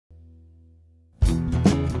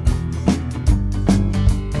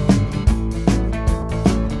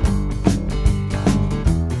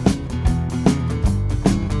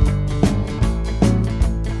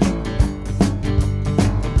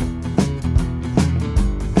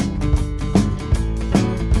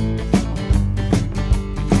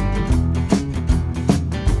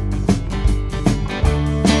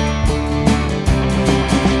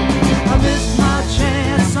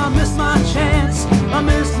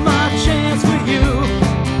my chance with you.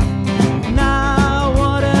 Now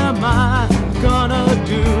what am I gonna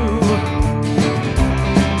do?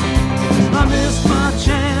 I missed my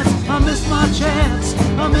chance, I missed my chance,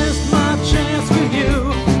 I missed my chance with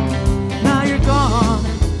you. Now you're gone,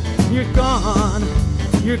 you're gone,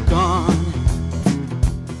 you're gone.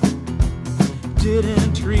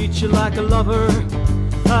 Didn't treat you like a lover,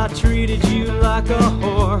 I treated you like a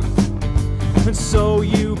whore. And so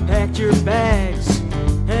you packed your bags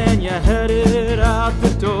and you headed out the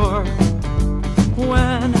door.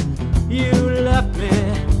 When you left me,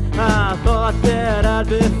 I thought that I'd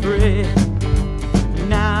be free.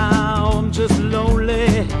 Now I'm just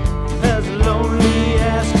lonely as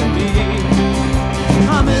can be.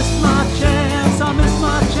 I missed my chance, I missed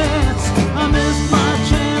my chance, I missed my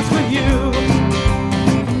chance with you.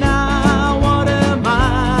 Now what am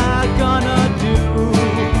I gonna do?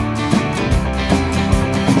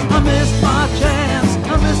 I missed my chance,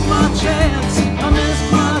 I missed my chance, I missed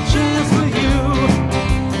my chance with you.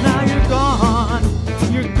 Now you're gone,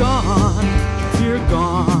 you're gone, you're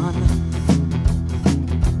gone.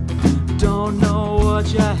 Don't know what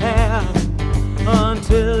you have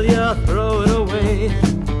until you throw it away.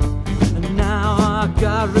 And now I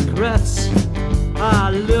got regrets,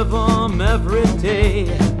 I live them every day.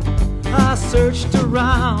 I searched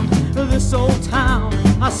around this old town,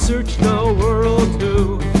 I searched the world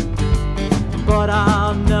too, but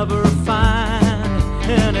I'll never find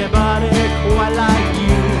anybody quite like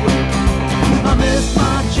you. I missed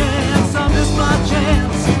my chance, I missed my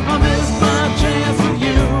chance, I missed my chance with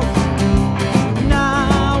you.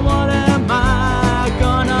 Now what am I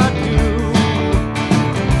gonna do?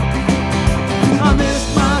 I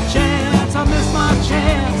missed my chance, I missed my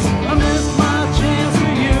chance, I missed my chance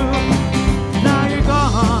with you. Now you're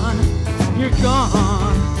gone, you're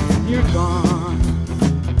gone, you're gone.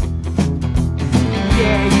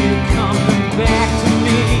 Yeah, you're coming back to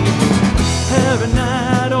me every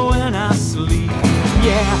night when I sleep.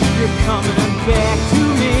 Yeah, you're coming back to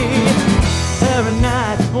me every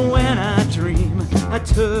night when I dream. I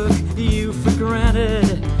took you for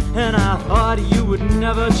granted and I thought you would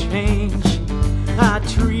never change. I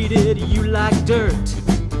treated you like dirt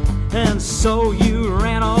and so you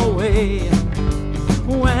ran away.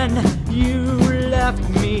 When you left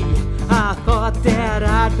me, I thought that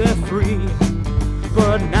I'd be free,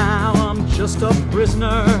 but now I'm just a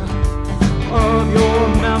prisoner of your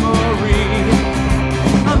memory.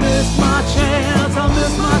 I missed my chance, I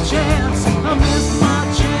missed my chance, I missed my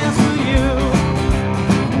chance with you.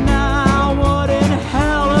 Now what in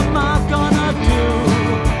hell am I gonna do?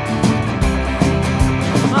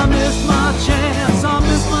 I missed my chance, I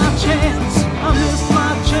missed my chance, I missed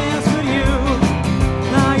my chance with you.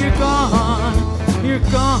 Now you're gone, you're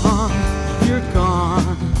gone, you're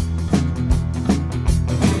gone.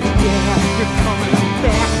 Yeah, you're coming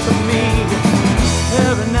back to me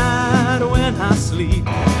every night when I sleep.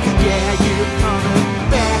 Yeah, you're coming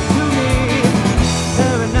back to me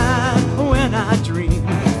every night when I dream.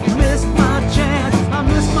 Missed my chance, I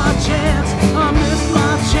missed my chance, I missed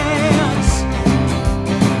my chance.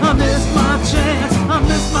 I missed my chance, I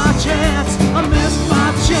missed my chance, I missed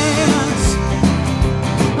my chance.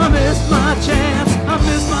 I missed my chance, I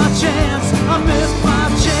missed my chance, I missed my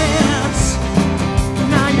chance.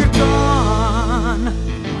 Now you're gone,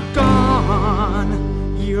 gone,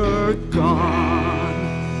 you're gone.